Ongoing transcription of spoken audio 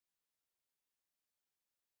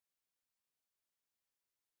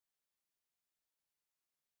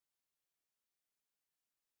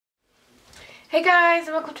Hey guys,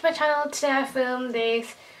 and welcome to my channel. Today I filmed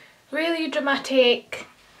this really dramatic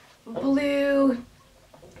blue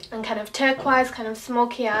and kind of turquoise, kind of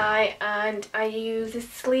smoky eye, and I use this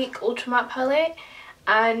sleek ultra matte palette,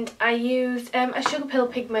 and I used a Sugarpill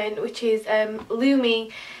pigment, which is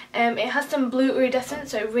Lumi. It has some blue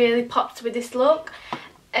iridescence, so it really pops with this look.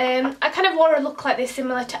 I kind of want to look like this,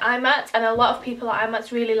 similar to Imats, and a lot of people at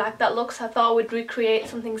Imats really like that look, so I thought I would recreate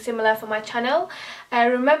something similar for my channel.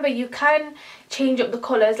 Remember, you can change up the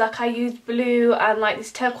colours, like I used blue and like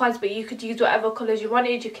this turquoise, but you could use whatever colours you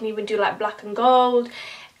wanted. You can even do like black and gold,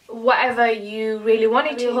 whatever you really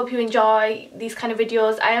wanted to. I hope you enjoy these kind of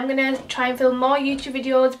videos. I am going to try and film more YouTube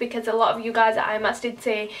videos because a lot of you guys at Imats did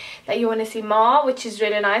say that you want to see more, which is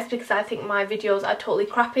really nice because I think my videos are totally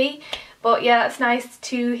crappy. But yeah, that's nice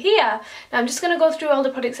to hear. Now I'm just going to go through all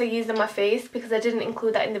the products I used on my face because I didn't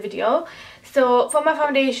include that in the video. So for my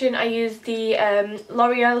foundation, I used the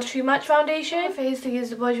Loreal True Match foundation. For my face, I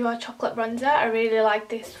used the Bourjois Chocolate Bronzer. I really like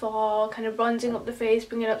this for kind of bronzing up the face,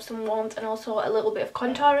 bringing up some warmth and also a little bit of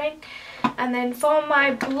contouring. And then for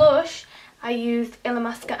my blush, I used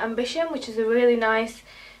Illamasqua Ambition, which is a really nice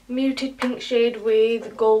muted pink shade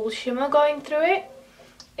with gold shimmer going through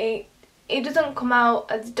it. It doesn't come out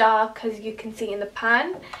as dark as you can see in the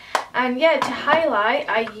pan. And yeah, to highlight,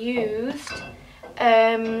 I used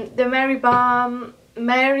the Mary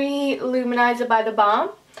Luminizer by The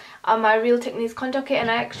Balm on my Real Techniques contour kit, and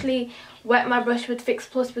I actually wet my brush with Fix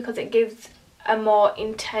Plus because it gives a more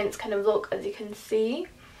intense kind of look, as you can see.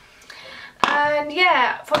 And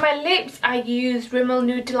yeah, for my lips, I used Rimmel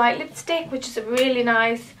Nude Delight lipstick, which is a really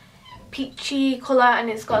nice peachy colour, and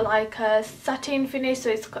it's got like a satin finish, so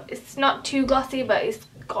it's not too glossy, but it's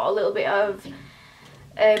got a little bit of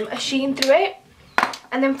a sheen through it.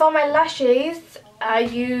 And then for my lashes, I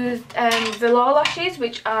used Velour lashes,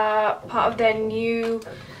 which are part of their new,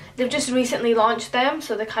 they've just recently launched them,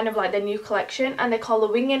 so they're kind of like their new collection, and they're called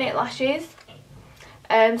the Wing in It lashes.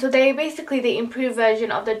 So they basically the improved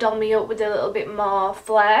version of the Doll Me Up with a little bit more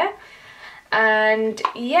flare. And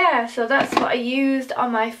yeah, so that's what I used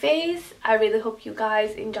on my face. I really hope you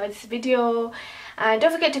guys enjoyed this video, and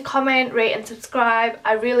don't forget to comment, rate and subscribe.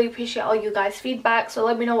 I really appreciate all you guys' feedback, so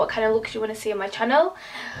let me know what kind of looks you want to see on my channel.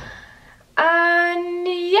 And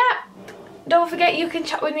yeah, don't forget you can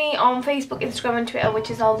chat with me on Facebook, Instagram and Twitter,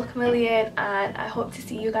 which is all Look a Million, and I hope to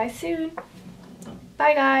see you guys soon.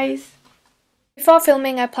 Bye guys. Before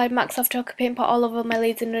filming, I applied MAC Soft Ochre paint pot all over my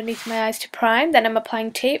lids and underneath my eyes to prime. Then I'm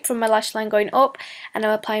applying tape from my lash line going up, and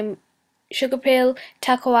I'm applying Sugarpill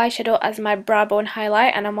Tako eyeshadow as my brow bone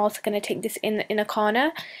highlight, and I'm also going to take this in the inner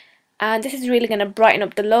corner. And this is really going to brighten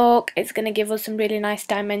up the look. It's going to give us some really nice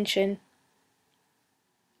dimension.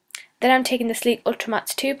 Then I'm taking the Sleek Ultra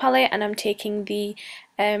Matte 2 palette, and I'm taking the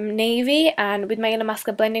navy, and with my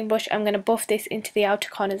Illamasqua blending brush, I'm going to buff this into the outer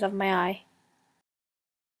corners of my eye.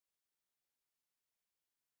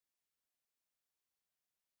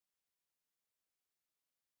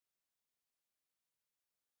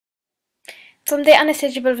 From the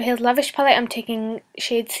Anastasia Beverly Hills Lavish palette, I'm taking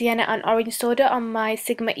shade Sienna and Orange Soda on my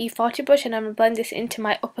Sigma E40 brush, and I'm going to blend this into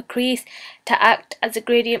my upper crease to act as a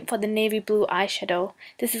gradient for the navy blue eyeshadow.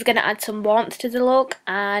 This is going to add some warmth to the look,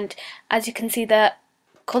 and as you can see the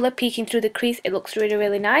colour peeking through the crease, it looks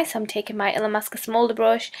really nice. I'm taking my Illamasqua Smolder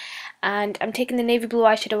brush, and I'm taking the navy blue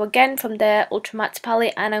eyeshadow again from the Ultra Matte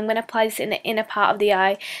palette, and I'm going to apply this in the inner part of the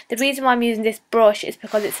eye. The reason why I'm using this brush is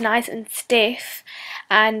because it's nice and stiff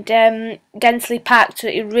and densely packed, so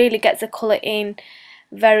it really gets the colour in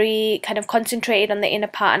very kind of concentrated on the inner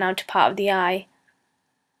part and outer part of the eye.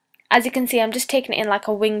 As you can see, I'm just taking it in like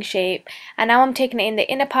a wing shape, and now I'm taking it in the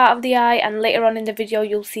inner part of the eye, and later on in the video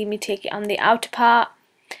you'll see me take it on the outer part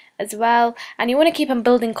as well. And you want to keep on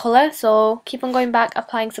building colour, so keep on going back,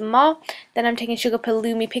 applying some more. Then I'm taking Sugarpill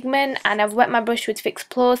Lumi pigment, and I've wet my brush with Fix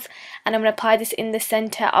Plus, and I'm going to apply this in the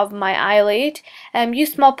centre of my eyelid.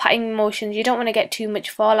 Use small patting motions, you don't want to get too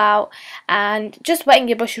much fallout, and just wetting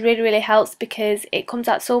your brush really helps because it comes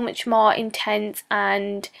out so much more intense,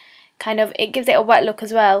 and kind of it gives it a wet look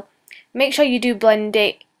as well. Make sure you do blend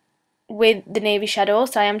it with the navy shadow,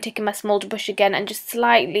 so I am taking my smolder brush again and just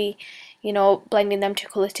slightly, you know, blending them two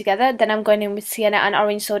colours together. Then I'm going in with Sienna and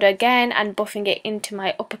Orange Soda again and buffing it into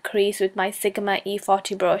my upper crease with my Sigma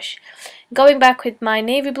E40 brush. Going back with my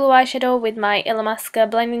navy blue eyeshadow with my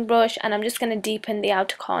Illamasqua blending brush, and I'm just going to deepen the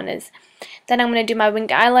outer corners. Then I'm going to do my winged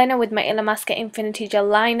eyeliner with my Illamasqua Infinity gel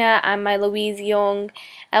liner and my Louise Young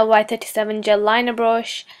LY37 gel liner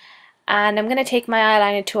brush. And I'm going to take my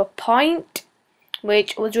eyeliner to a point,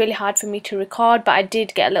 which was really hard for me to record, but I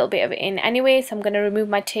did get a little bit of it in anyway, so I'm going to remove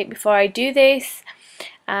my tape before I do this.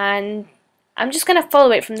 And I'm just going to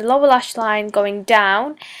follow it from the lower lash line going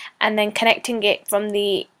down and then connecting it from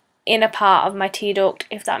the inner part of my tear duct,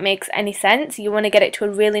 if that makes any sense. You want to get it to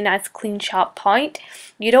a really nice clean sharp point.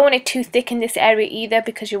 You don't want it too thick in this area either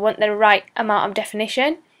because you want the right amount of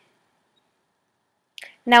definition.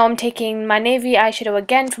 Now I'm taking my navy eyeshadow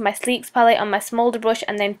again from my Sleeks palette on my smolder brush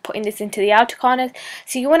and then putting this into the outer corners.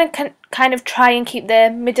 So you want to kind of try and keep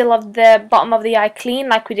the middle of the bottom of the eye clean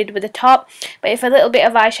like we did with the top. But if a little bit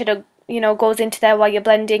of eyeshadow goes into there while you're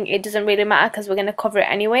blending, it doesn't really matter because we're going to cover it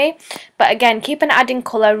anyway. But again, keep on adding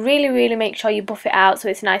colour, really make sure you buff it out so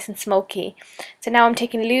it's nice and smoky. So now I'm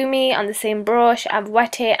taking Lumi on the same brush, I've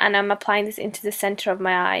wet it and I'm applying this into the centre of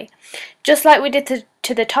my eye. Just like we did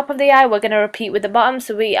to the top of the eye, we're going to repeat with the bottom,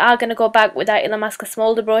 so we are going to go back with our Illamasqua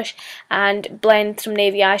smolder brush and blend some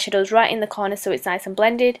navy eyeshadows right in the corner so it's nice and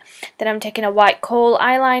blended. Then I'm taking a white kohl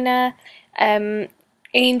eyeliner,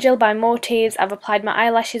 Angel by Motives. I've applied my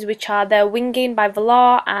eyelashes, which are the Winging by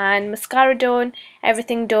Velour, and mascara done,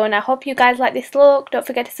 everything done. I hope you guys like this look. Don't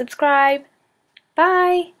forget to subscribe.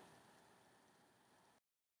 Bye!